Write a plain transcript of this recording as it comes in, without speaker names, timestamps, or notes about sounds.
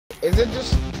Is it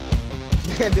just?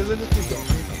 Does it just keep going?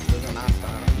 Does it not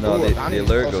stop? No, Ooh, the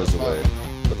alert goes away,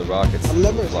 but the rockets fly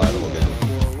the whole game.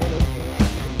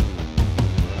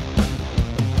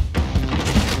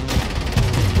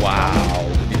 Wow.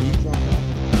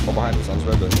 Oh, behind us, on this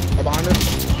red building. Oh, behind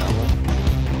us? That one.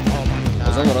 Oh my god.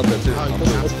 There's another one up there too.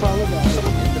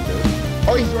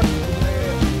 Oh, he's running.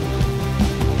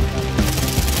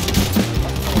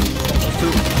 There's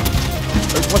two.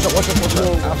 Watch out, watch out, watch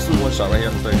out. Absolute one shot right here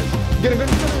on the face. Get him, get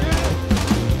him, get him.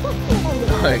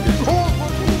 Alright, good.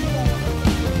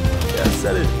 Yeah, I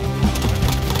said it.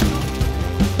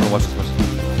 Oh, watch this, watch this.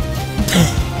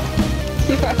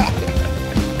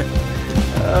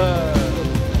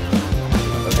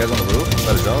 Those guys on the roof,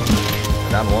 let it jump.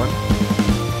 Down one.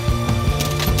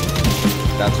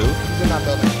 Down two. He's in that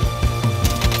building.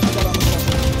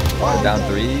 Down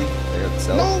three. They got the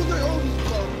cell. No, they're all he's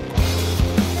close.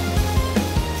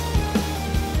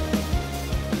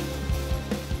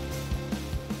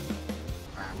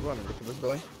 Alright, we're running to this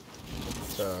building.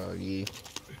 So, yeah.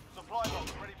 Supply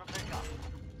box ready for pickup.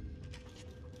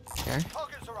 Okay.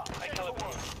 Targets are up. Make it work.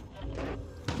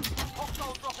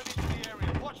 Hostile dropping into the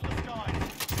area. Watch the skies.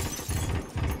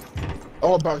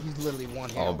 Oh, bro, he's literally one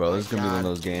hit. Oh, bro, this is gonna be one of God.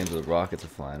 those games where the rockets are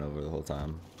flying over the whole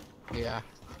time. Yeah.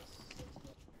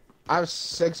 I have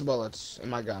 6 bullets in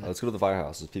my gun. Let's go to the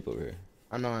firehouse. There's people over here.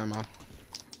 I'm no ammo. Can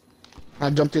I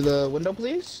jump through the window,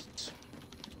 please?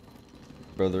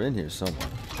 Bro, they're in here somewhere.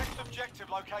 Next objective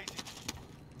located.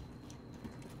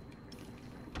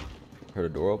 Heard a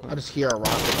door open? I just hear a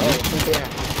rocket. Oh, yeah.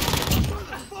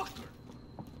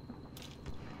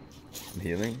 I'm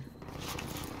healing.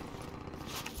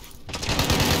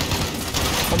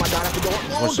 Oh my god, I have to go.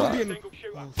 One Oh, shot. don't be in.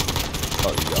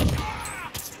 Oh, you got him.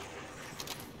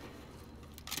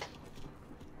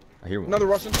 I hear one. Another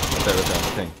Russian. Right there, right there, on the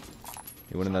thing.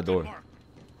 He went in that door.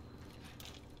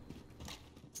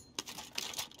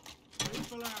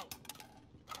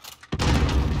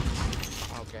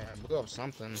 Okay, I blew up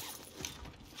something.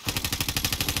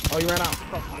 Oh, you ran out.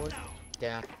 Fuck, boy.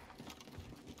 Yeah.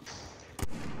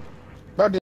 Bro,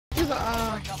 did you do the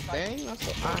thing? That's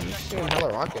the, I'm seeing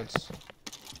hella rockets.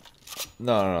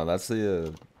 No, that's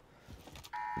the,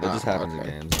 that just happens in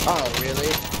games. Oh, really?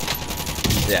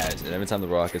 Yeah, every time the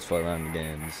rockets fly around in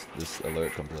games, this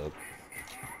alert comes up.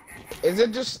 Is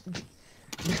it just...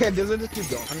 Does it just keep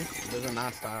going? Does it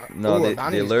not stop? No, Ooh,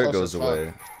 the alert goes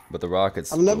away, but the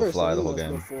rockets I've never will fly the seen whole this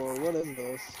game. before. What is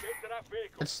this?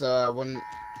 It's when...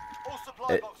 All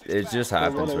supply boxes It found. just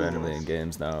happens what is randomly this? in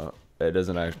games now. It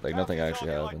doesn't actually, like, nothing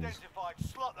actually Target happens. identified.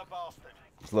 Slut the bastard.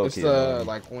 It's low It's key. the, annoying.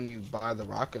 like, when you buy the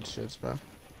rocket shits, bro.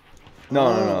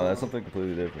 No, that's something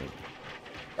completely different.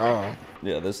 Oh.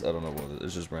 Yeah, this, I don't know what it is.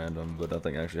 It's just random, but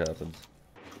nothing actually happens.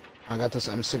 I got this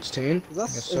M16. Is that,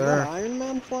 Yes, is sir. that Iron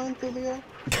Man flying through the air?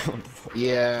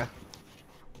 Yeah.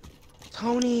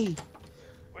 Tony!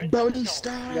 Bodie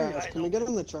Star! Guys, can we get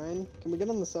on the train? Can we get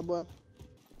on the subway?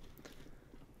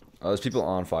 Oh, there's people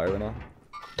on fire right now.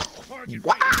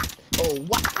 Wah! Oh,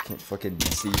 wow! Can't fucking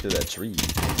see through that tree.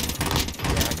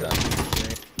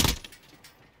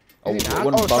 Oh, Is he not?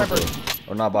 one Oh, bottom sniper. floor.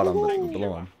 Or not bottom, but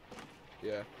below him.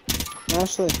 Yeah.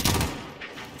 Ashley.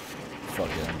 Fuck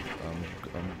yeah.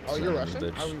 Oh, you're surrounding Russian? the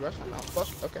Are bitch. we Russian? Oh,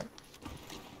 fuck. Okay.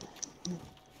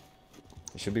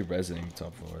 It should be resin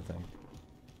top floor, I think.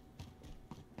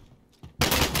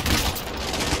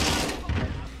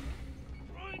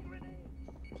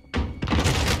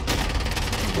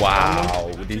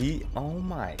 Wow, did he? Oh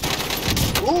my.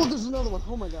 Oh, there's another one.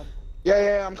 Oh my god.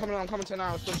 Yeah, I'm coming to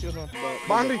now. Let's put shields on.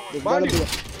 Bondi! There's gotta Bondi! be a...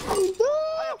 You'll be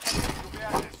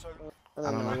out of here soon.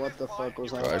 I don't know what the fuck was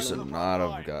Bro, I should happening. not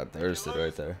have got thirsted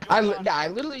right there. I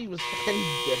literally was fucking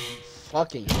just...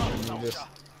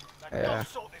 Yeah.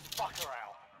 Sort this fucker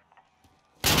out.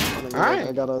 I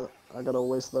Alright. gotta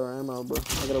waste their ammo, bro.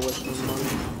 I gotta waste their money.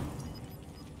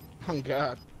 Oh,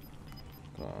 God.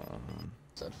 Um,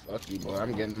 Said, fuck you, boy.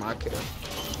 I'm getting my kill.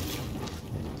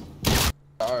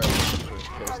 Alright.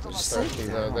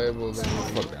 They will...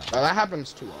 fuck down. Oh, that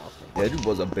happens too often. Yeah, dude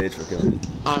was a bitch for killing me.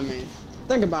 I mean,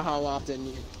 think about how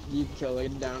often you kill a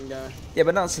down guy. Yeah,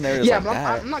 but not scenarios Yeah, like but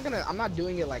that. I'm not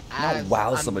doing it like Not as...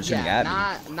 while I'm- someone's shooting yeah,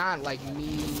 at me. Not like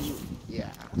me...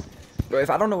 Yeah. Bro, if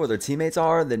I don't know where their teammates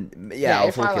are, then yeah, I'll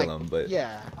if full I, kill like, them. But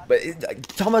Yeah.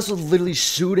 Thomas was literally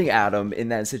shooting at him in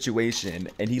that situation,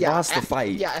 and he lost the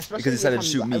fight especially because he decided to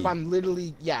shoot me. If I'm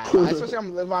literally,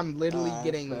 especially if I'm literally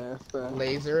getting fair.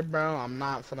 lasered, bro, I'm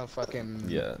not finna fucking...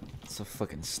 Yeah, it's so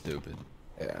fucking stupid.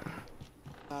 Yeah.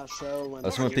 Show when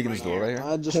Let's someone peeking this door right here.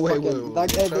 I just Wait, fucking... wait,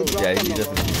 That, wait, they Yeah, dropped he on the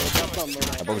definitely loadout. They dropped on the I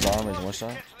loadout. broke his arm. He's one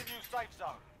shot. Get to the new safe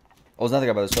zone. Oh, there's another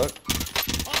guy by this truck.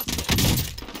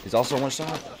 He's also one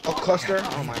shot. Oh, cluster.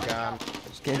 Oh my god.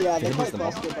 Just can't Yeah, they hit quite them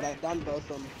all. clustered, but I done both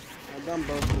of them. I done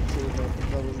both of the two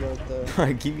that was right there.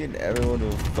 I keep getting everyone to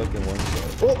a fucking one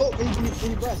shot. Oh, oh,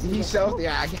 he breast. He sells.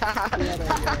 Yeah, I got it.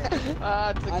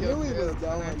 Yeah. I knew he was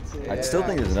going going to. I still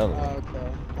think there's another one.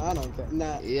 Okay. I don't care.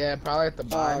 Nah. Yeah, probably at the Oh,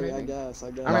 bottom. I maybe. guess. No,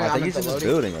 I mean, I I'm think at he's the in this loading.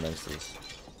 building right next to us.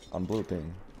 On blue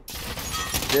ping.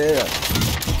 Yeah.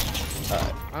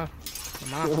 Alright.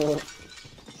 Come on.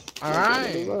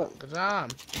 Alright. Good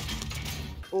job.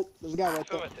 Oh, there's a guy right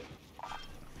there.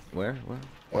 Where?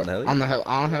 On the heli? On the hill.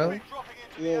 On the hill.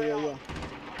 Yeah.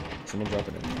 Someone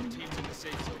dropping it.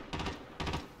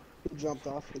 He jumped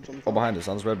off. Oh, behind us,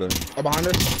 on this red building. Oh, behind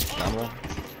us. Down one.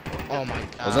 Oh my god.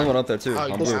 There's another one up there too.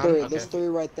 Oh, On there's blue. three. There's Okay. three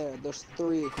right there. There's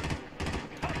three.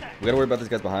 We gotta worry about these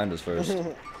guys behind us first.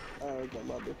 Okay,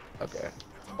 buddy. Okay.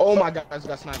 Oh my god, I just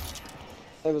got sniped.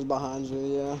 It was behind you,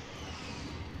 yeah.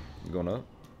 You going up?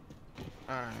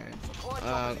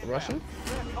 Alright. Russian?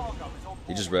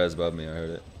 He just rezzed above me, I heard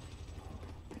it.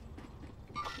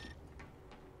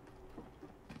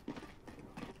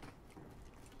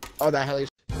 Oh, that heli.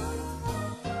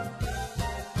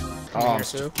 Oh, Here I'm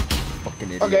too. fucking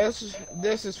idiot. Okay,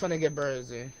 this is finna get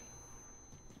birdsy.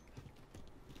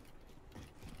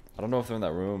 I don't know if they're in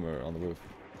that room or on the roof.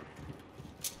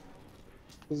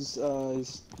 He's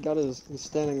got his, he's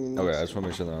standing next Okay, I to just want to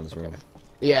make sure they're on this room.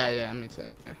 Yeah, me too.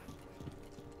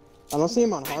 I don't see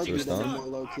him on So we're heartbeat stunned? anymore,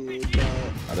 low-key, but...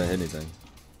 I didn't hit anything.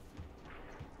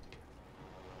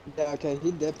 Yeah, okay,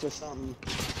 he dipped or something.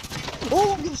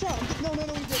 Oh, I'm getting shot! No,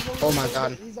 he's dead. No, Oh my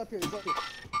god. He's up here, he's up here.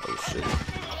 Oh shit.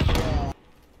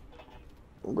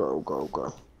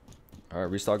 Go. Alright,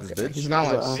 restock this bitch. He's not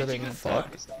like Uh, sitting.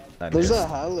 Fuck. Not There's good. a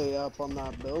heli up on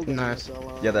that building. Nice.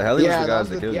 So, Yeah, the heli was Yeah, the that guys was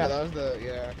that the, killed yeah, us. that was the,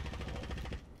 yeah.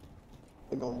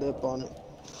 They're gonna dip on it.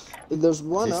 There's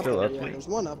one he up still there, up yeah, here? there's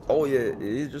one up. Oh yeah,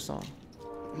 he's just on.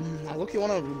 Look, you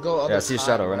wanna go other Yeah, I see a side,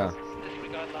 shadow right bro. now.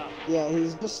 Yeah,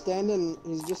 he's just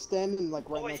standing like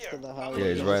right next to the heli.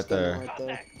 Yeah, he's right there. Right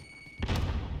there.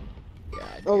 Yeah,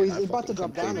 Oh, dude, he's I about to fucking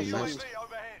drop down or completely something. missed.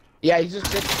 Yeah, he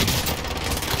just did.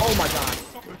 Oh my god.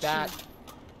 That.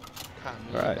 Caught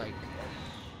me, Alright. like,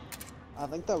 I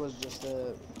think that was just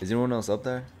it. Is anyone else up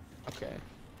there? okay.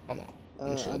 Hold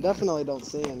on. I definitely don't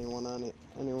see anyone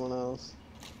else.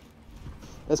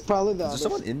 It's probably the Is there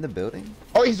other someone in the building?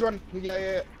 Oh, he's running.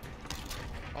 Yeah.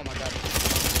 Oh my god.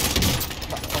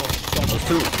 Oh, There's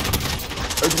two.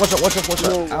 There's one shot.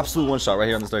 No. Absolute one shot right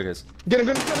here on the staircase. get him,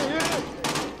 yeah.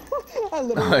 I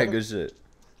literally Alright, good shit.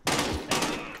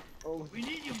 Oh, We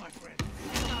need you, my friend.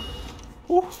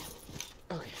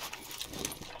 Okay.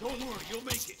 Don't worry, you'll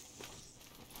make it.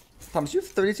 Thomas, you have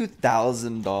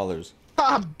 $32,000.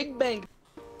 Ah, big bang.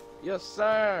 Yes,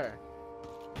 sir.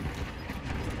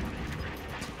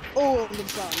 oh, I'm getting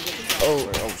shot.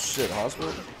 Oh shit,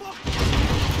 hospital?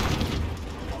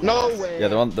 No way. Yeah,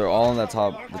 they're all in that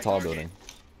the tall building.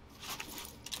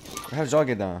 How did y'all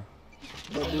get down?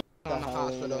 The dude On the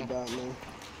hospital. got me.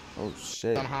 Oh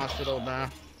shit. On hospital, bro.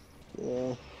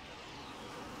 Yeah.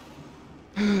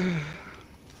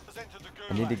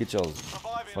 I need to get y'all's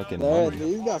fucking There, money.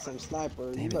 he's got some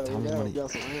snipers. Damn You it, better Tommy's money.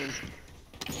 got some aim.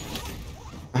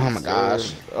 Oh my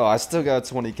gosh. Oh, I still got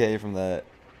 20K from that.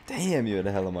 Damn, you had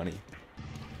a hell of money.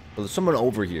 But there's someone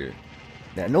over here.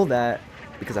 Yeah, I know that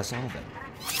because I saw them.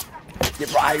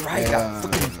 Yeah, right. Yeah.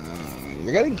 Fucking...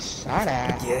 You're getting shot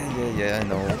at. Yeah, I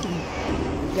know.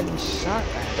 You're getting shot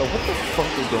at. Yo, what the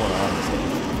fuck is going on?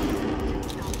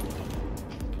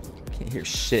 Can't hear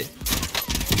shit.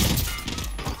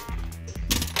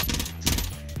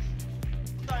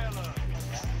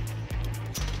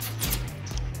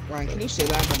 Ryan, can you say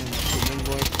that but in a human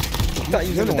voice? You thought you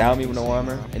was gonna down me with no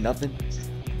armor and nothing?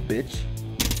 Bitch.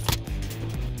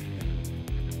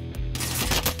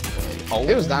 Oh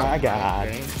It was that my one, god.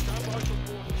 okay?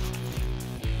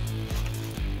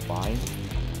 Fine.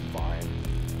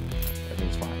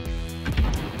 Everything's fine.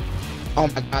 Oh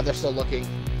my god, they're still looking.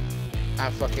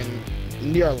 At fucking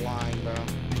near line, bro.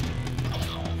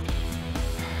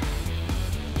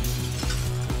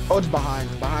 Oh, it's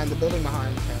behind the building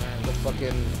behind the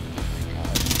fucking.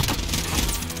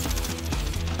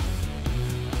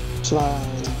 Should I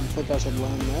you think I should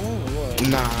land there or what?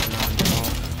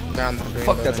 Nah. Down the green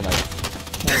Fuck, that's a building.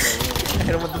 knife. I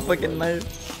hit him with the fucking knife.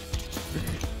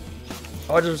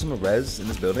 Oh, there's some res in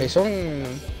this building. Hey,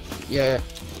 someone. Yeah.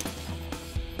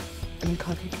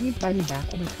 Connor, can you buy me back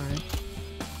one more time?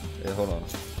 Yeah, hold on.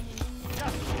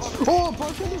 Oh,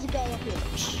 Parker, there's a guy up here.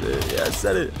 Shit, yeah, I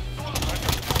said it.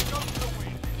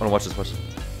 Wanna watch this,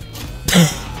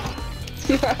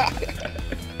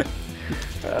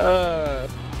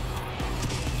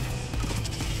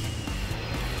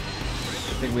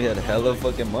 think we had hella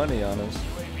fucking money on us.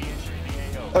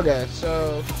 Okay,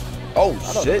 so Oh I don't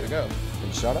know where shit! to go.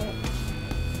 Been shot at?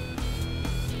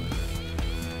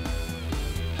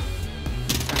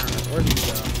 Where'd you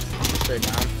go? Straight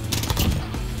down.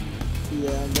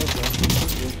 Yeah, that's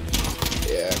it.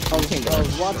 Yeah. I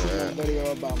was watching that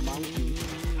video about monkeys.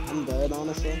 I'm dead,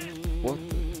 honestly. What?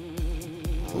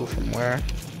 Ooh, from where?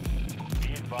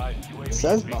 It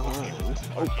says behind.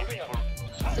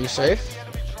 Are you safe?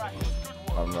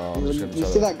 I don't know. I'm just You gonna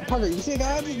see try that? Parker, you see a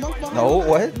guy I just knocked behind? No,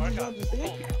 what? Did you see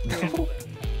it? No.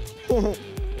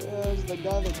 Yeah, it's the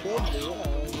guy that killed me.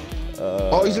 Yeah.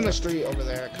 Oh, he's in the street over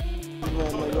there. He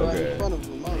ran like right Okay. in front of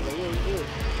him. I was like, where's it?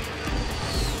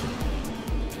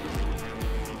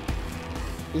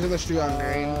 He's in the street on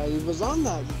green. He was on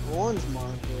that orange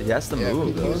marker. He has to Yeah, move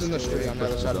he though. was in the street on the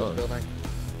other Push side his of the dog. building.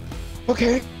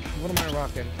 Okay, what am I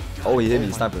rocking? Oh, he hit me. Oh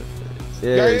He's my- sniping.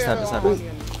 Yeah, he's sniping, oh,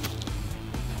 sniping.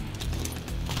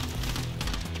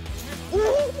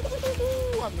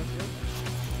 Ooh, I'm the field.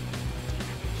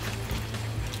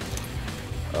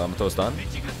 I'm gonna throw a stun.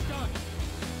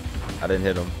 I didn't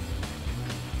hit him.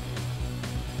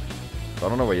 I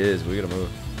don't know where he is, but we gotta move.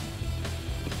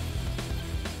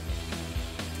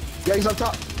 Yeah, he's up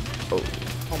top. Oh,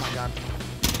 Oh my god.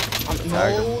 Tag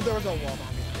No, him. there was a wall behind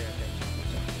me.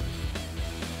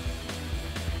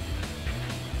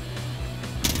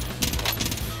 Okay,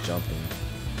 he's jumping.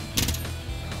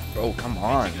 Bro, come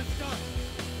on.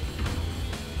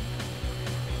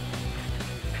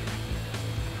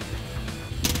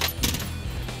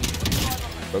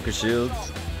 Broke his shield.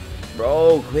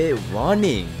 Bro, quit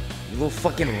running. You little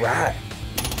fucking rat.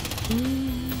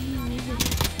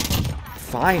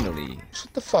 Finally.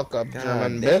 Shut the fuck up, God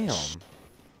German damn. bitch.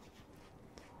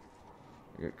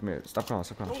 Here, come here. Stop crawling,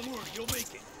 stop crawling. Don't worry, you'll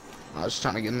make it. I was just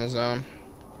trying to get in the zone.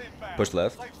 Push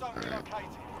left.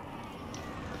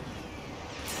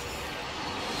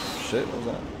 Shit, what was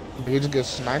that? Did you just get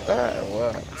sniped at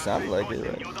or what? Sounded like it,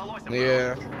 right?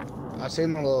 Yeah. I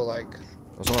seen a little like.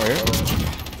 What's one right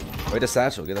here? Wait, the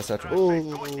satchel. Get that satchel.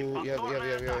 Ooh,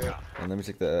 yeah. And let me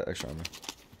take the extra armor.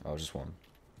 Oh, just one.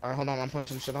 Alright, hold on, I'm putting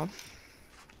some shit on.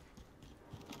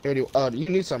 Here, you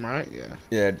need some, right? Yeah.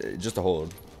 Yeah, just to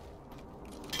hold.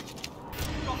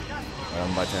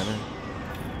 I'm by Tanner.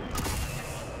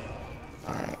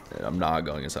 Alright. Yeah, I'm not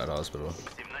going inside hospital.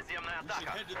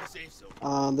 Head to the safe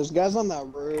zone. There's guys on that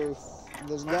roof.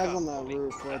 There's guys on that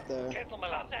roof right there.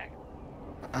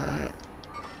 Alright.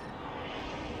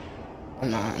 I'm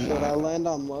not. Should I land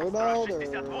on loadout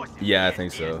or? Yeah, I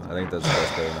think so. I think that's the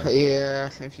best play, man. Yeah,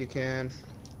 if you can.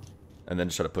 And then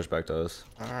just try to push back to us.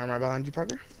 Alright, right behind you,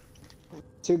 Parker.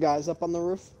 Two guys up on the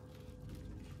roof.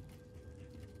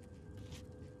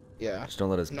 Yeah. Just don't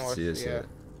let us North, see us yeah. yet.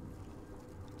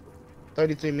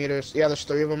 33 meters. Yeah, there's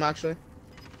 3 of them actually.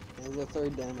 There's a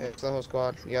third down. Yeah, it's the whole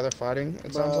squad. Yeah, they're fighting.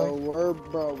 It sounds like.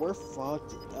 We're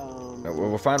fucked. No,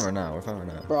 we're fine right now. We're fine right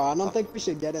now. Bro, I don't think we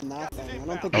should get in that thing. I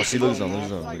don't think. Oh, we see, should lose get in zone, that lose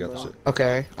zone. We thing, got this bro. shit.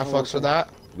 Okay, I fucks with that.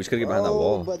 We just gotta get behind that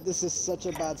wall. But this is such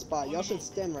a bad spot. Y'all should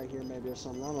stand right here maybe or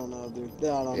something. I don't know, dude.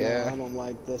 I don't Yeah. know. I don't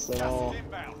like this at all.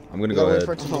 I'm gonna You go gotta wait ahead.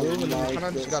 for it to I don't move, and then you like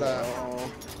kinda just this gotta. at all.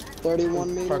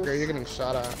 31 meters. Parker, you're getting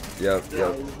shot at. Yep, Yeah,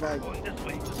 yep. he's like,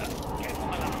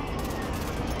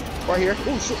 Right here.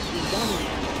 oh shit, he's down here.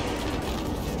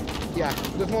 Yeah,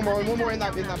 there's one more in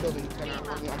that building.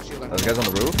 I'm shooting. Those guys on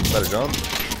the roof. Better jump.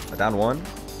 I down one.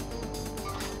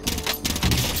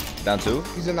 Down two.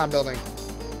 He's in that building.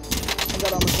 I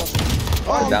got on the question.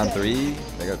 Oh, Down yeah. three.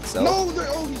 They got the cell. No, he's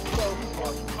low.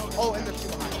 Oh, and there's 2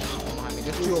 behind me. Behind me.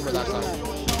 There's 2 over that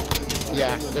side.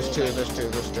 Yeah, there's two.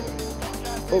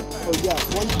 Oh yeah,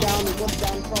 one's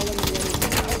down crawling in the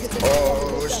other.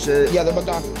 Oh shit. Yeah, they're both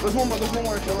down. There's one more.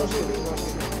 Rotate.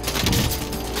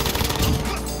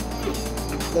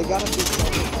 They gotta be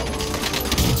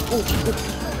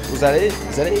Was that it?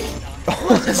 Is that it? Oh,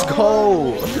 let's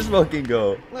go. Let's fucking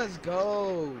go. Let's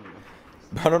go.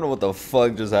 I don't know what the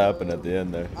fuck just happened at the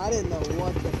end there. I didn't know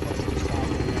what the fuck was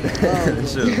happening.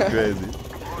 This shit was crazy.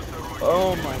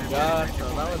 Oh my gosh, bro,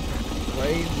 that was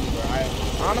crazy, bro. I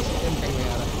honestly didn't think we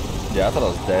had it. Yeah, I thought I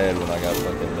was dead when I got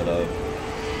fucking lit up.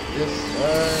 Yes,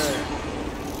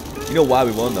 sir. You know why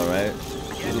we won though, right?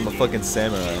 Because I'm a fucking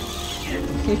samurai.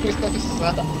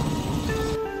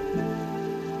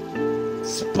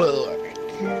 Sport.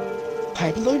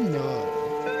 Piper no.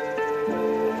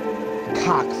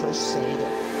 Cock for sale.